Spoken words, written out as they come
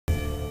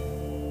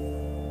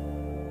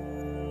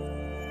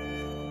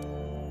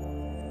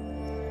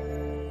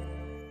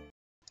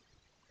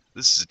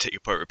This is a take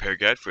apart repair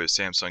guide for a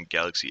Samsung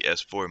Galaxy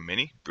S4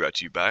 Mini, brought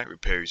to you by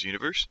Repairers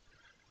Universe.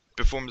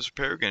 To perform this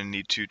repair, we're going to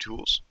need two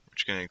tools,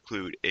 which are going to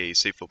include a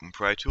safe open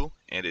pry tool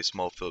and a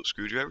small Phillips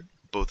screwdriver,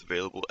 both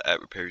available at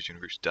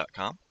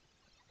repairersuniverse.com.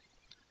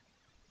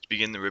 To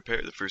begin the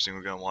repair, the first thing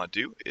we're going to want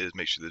to do is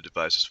make sure the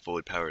device is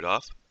fully powered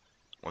off.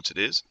 Once it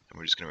is, then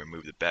we're just going to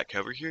remove the back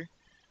cover here,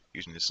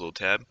 using this little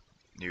tab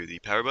near the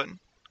power button.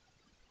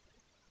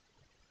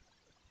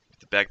 With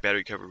the back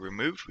battery cover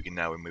removed, we can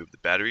now remove the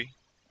battery,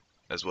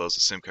 as well as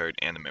the SIM card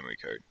and the memory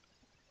card.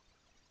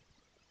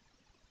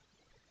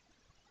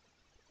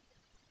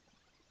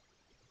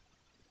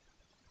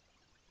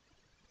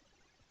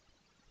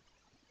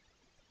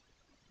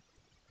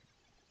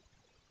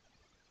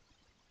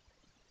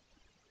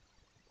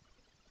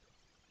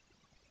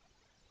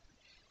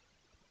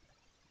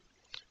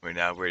 We're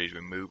now ready to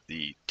remove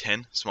the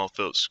 10 small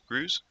Phillips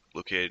screws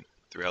located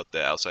throughout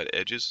the outside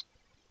edges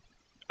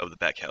of the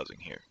back housing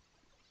here.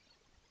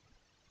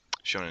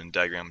 Shown in the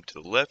diagram to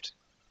the left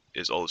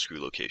is all the screw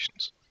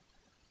locations.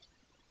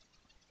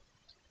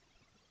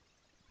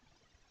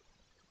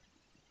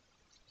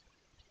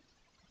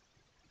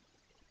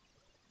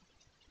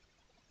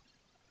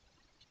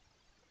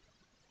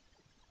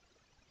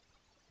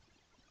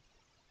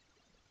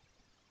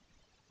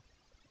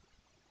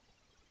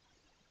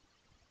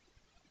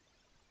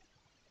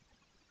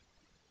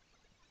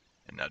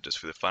 And now just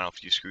for the final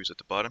few screws at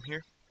the bottom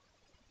here.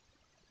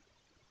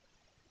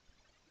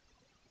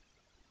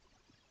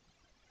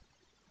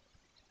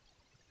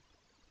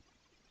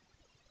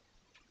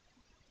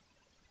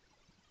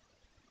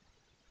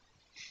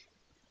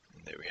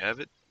 And there we have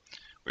it.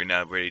 We're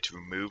now ready to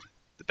remove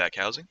the back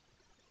housing. To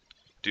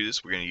do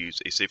this, we're going to use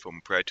a safe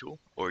open pry tool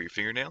or your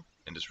fingernail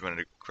and just run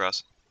it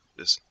across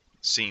this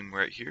seam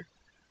right here.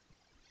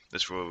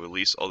 This will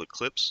release all the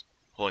clips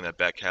holding that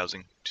back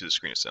housing to the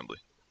screen assembly.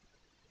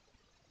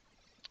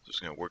 Just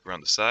going to work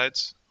around the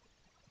sides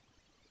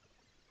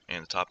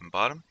and the top and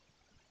bottom.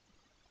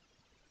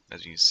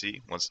 As you can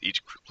see, once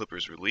each clipper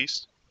is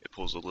released, it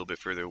pulls a little bit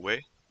further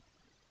away.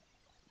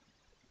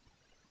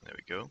 There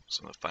we go.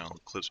 Some of the final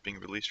clips being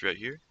released right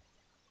here.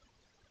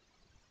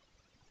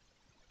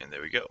 And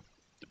there we go.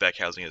 The back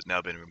housing has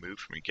now been removed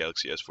from your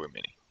Galaxy S4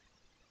 Mini.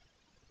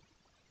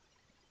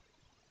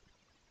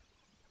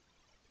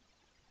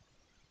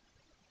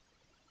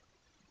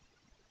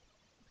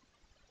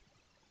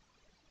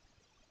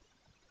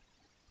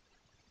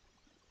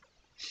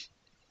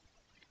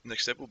 The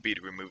next step will be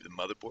to remove the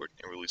motherboard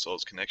and release all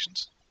its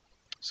connections.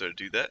 So to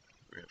do that,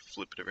 we're going to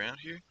flip it around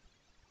here.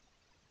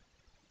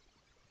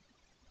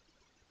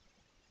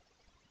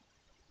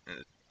 In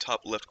the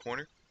top left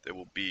corner, there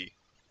will be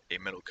a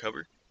metal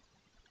cover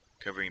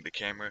covering the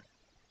camera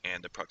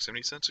and the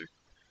proximity sensor.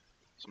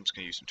 So I'm just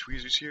going to use some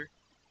tweezers here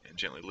and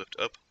gently lift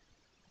up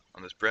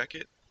on this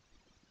bracket.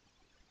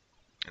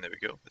 And there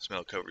we go. This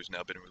metal cover has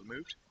now been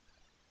removed.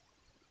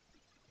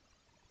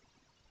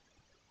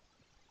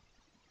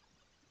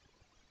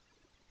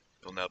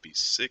 There will now be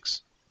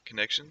 6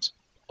 connections,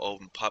 all of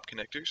them pop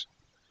connectors.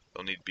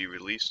 They'll need to be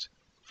released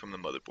from the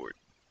motherboard.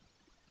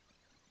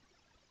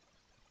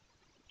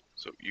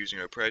 So using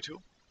our pry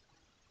tool,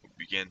 we'll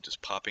begin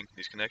just popping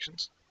these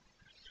connections.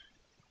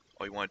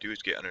 All you want to do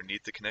is get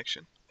underneath the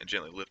connection and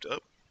gently lift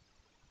up.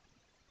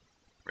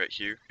 Right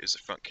here is the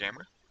front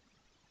camera.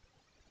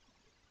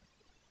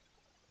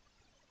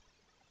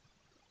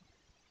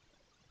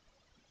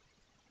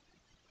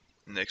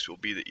 Next will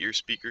be the ear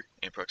speaker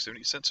and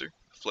proximity sensor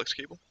flex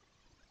cable.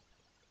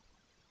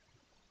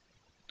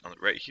 On the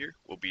right here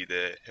will be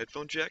the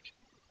headphone jack.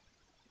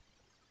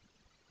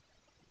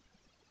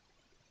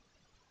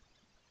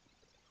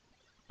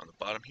 On the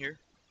bottom here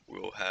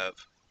we'll have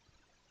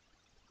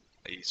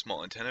a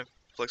small antenna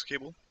flex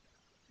cable.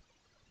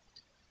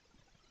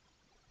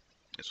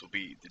 This will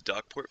be the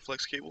dock port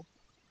flex cable.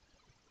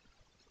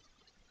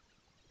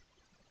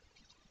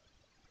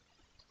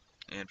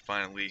 And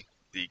finally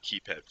the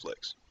keypad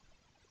flex.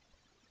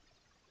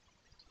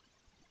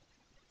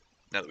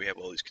 Now that we have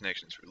all these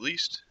connections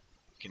released,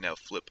 we can now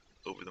flip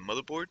over the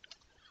motherboard.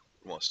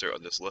 We want to start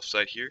on this left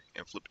side here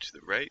and flip it to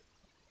the right,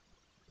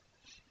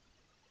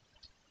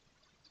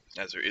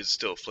 as there is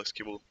still a flex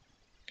cable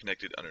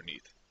connected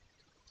underneath.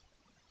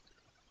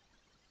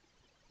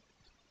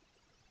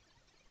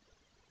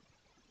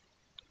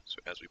 So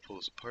as we pull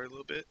this apart a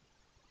little bit,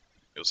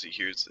 you'll see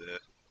here's the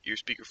ear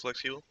speaker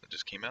flex cable that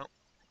just came out.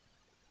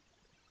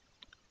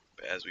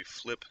 But as we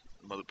flip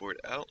the motherboard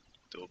out,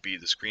 there will be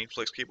the screen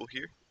flex cable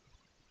here,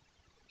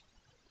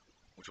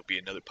 which will be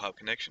another pop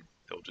connection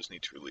that we'll just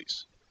need to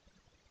release.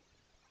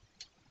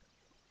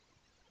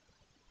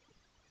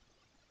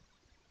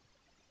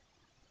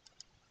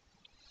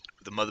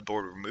 With the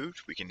motherboard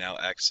removed, we can now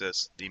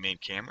access the main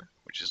camera,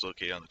 which is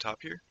located on the top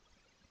here.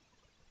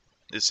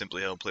 This is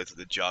simply held in place with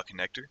the jaw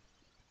connector.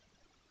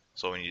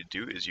 So all we need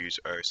to do is use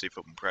our safe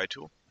open pry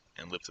tool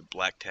and lift the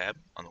black tab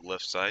on the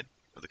left side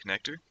of the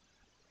connector.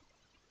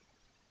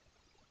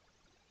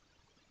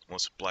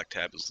 Once the black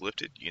tab is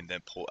lifted, you can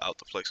then pull out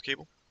the flex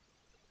cable,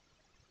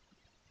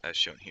 as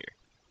shown here.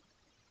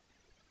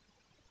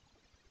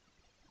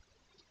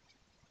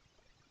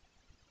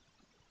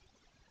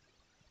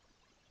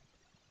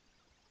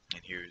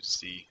 And here's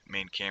the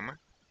main camera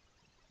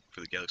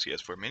for the Galaxy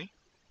S4 Mini.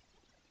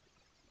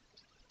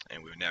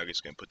 And we're now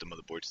just going to put the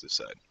motherboard to the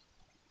side.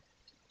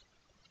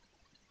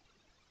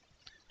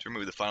 To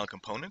remove the final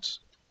components,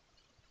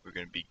 we're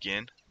going to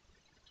begin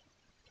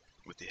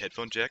with the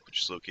headphone jack,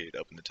 which is located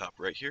up in the top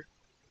right here.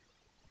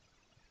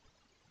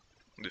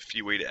 There's a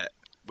few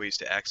ways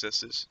to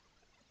access this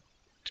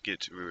to get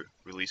it to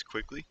release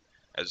quickly,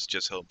 as it's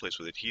just held in place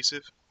with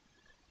adhesive.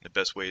 The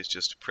best way is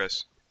just to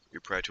press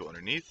your pry tool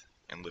underneath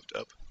and lift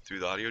up through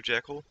the audio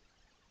jack hole.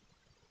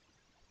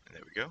 And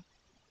there we go.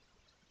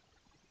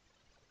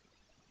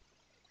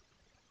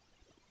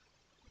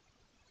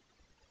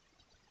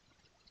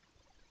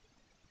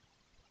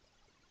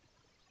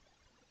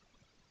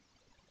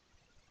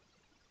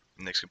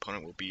 The next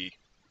component will be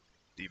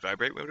the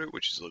vibrate motor,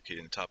 which is located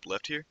in the top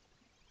left here.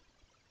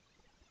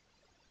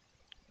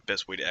 The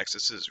best way to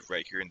access this is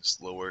right here in this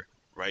lower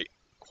right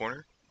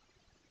corner.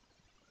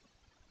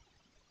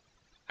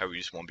 However, you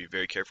just want to be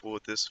very careful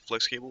with this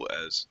flex cable,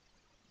 as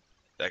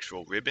the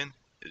actual ribbon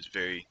is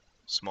very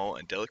small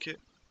and delicate.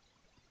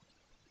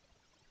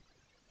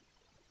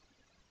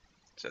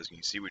 So as you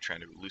can see, we're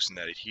trying to loosen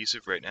that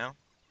adhesive right now.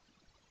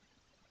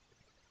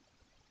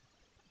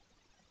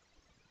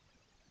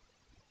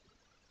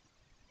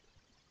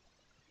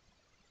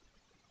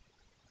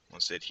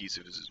 Once the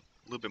adhesive is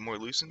a little bit more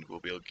loosened, we'll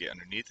be able to get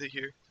underneath it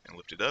here and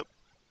lift it up.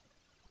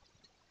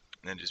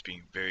 And then just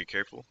being very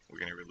careful, we're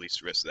going to release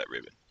the rest of that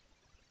ribbon.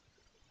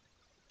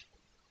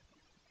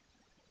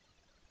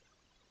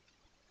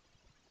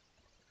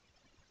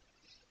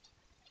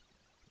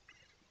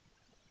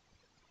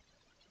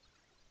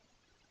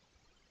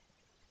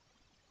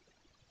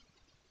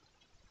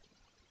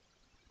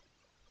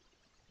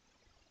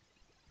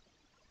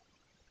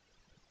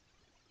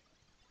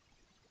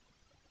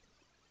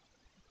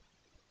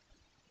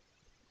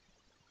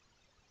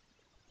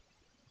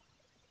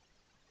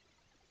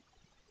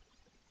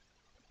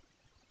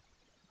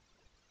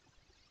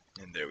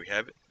 And there we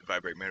have it. The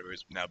vibrate motor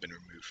has now been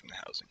removed from the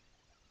housing.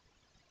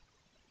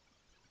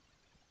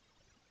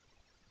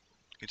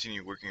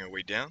 Continue working our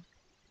way down.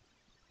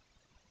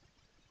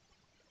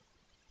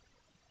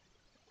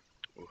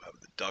 We'll have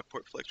the dock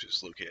port flex, which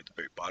is located at the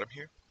very bottom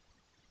here.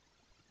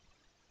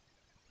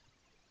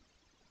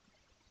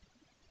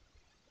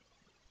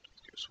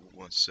 Give us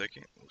 1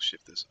 second. We'll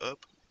shift this up.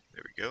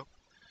 There we go. So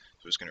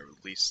we're just going to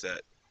release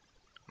that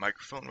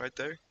microphone right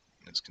there.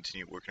 And let's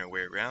continue working our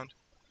way around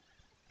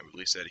and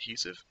release that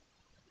adhesive.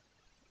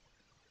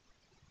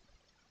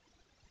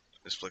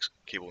 This flex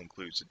cable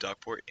includes the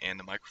dock port and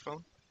the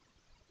microphone.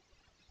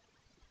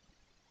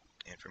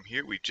 And from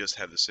here we just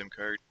have the SIM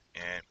card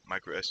and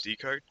micro SD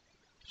card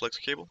flex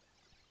cable.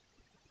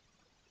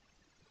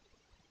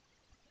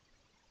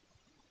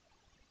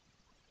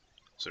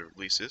 So to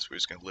release this, we're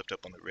just going to lift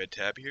up on the red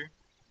tab here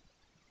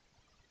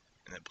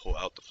and then pull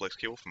out the flex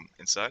cable from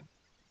inside.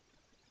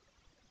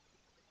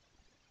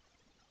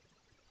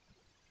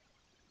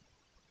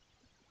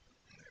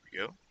 And there we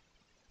go.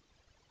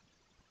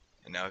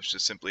 And now it's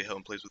just simply held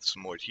in place with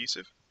some more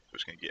adhesive. So we're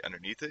just going to get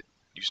underneath it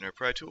using our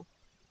pry tool.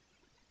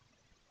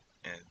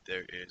 And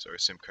there is our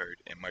SIM card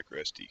and micro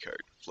SD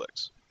card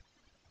flex.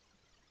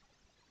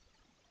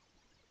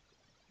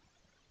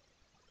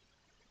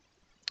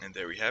 And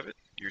there we have it.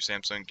 Your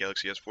Samsung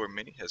Galaxy S4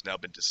 Mini has now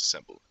been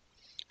disassembled.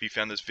 If you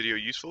found this video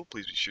useful,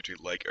 please be sure to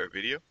like our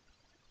video.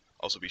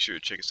 Also be sure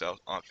to check us out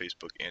on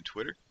Facebook and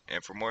Twitter.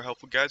 And for more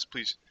helpful guides,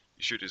 please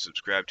be sure to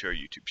subscribe to our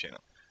YouTube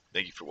channel.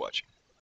 Thank you for watching.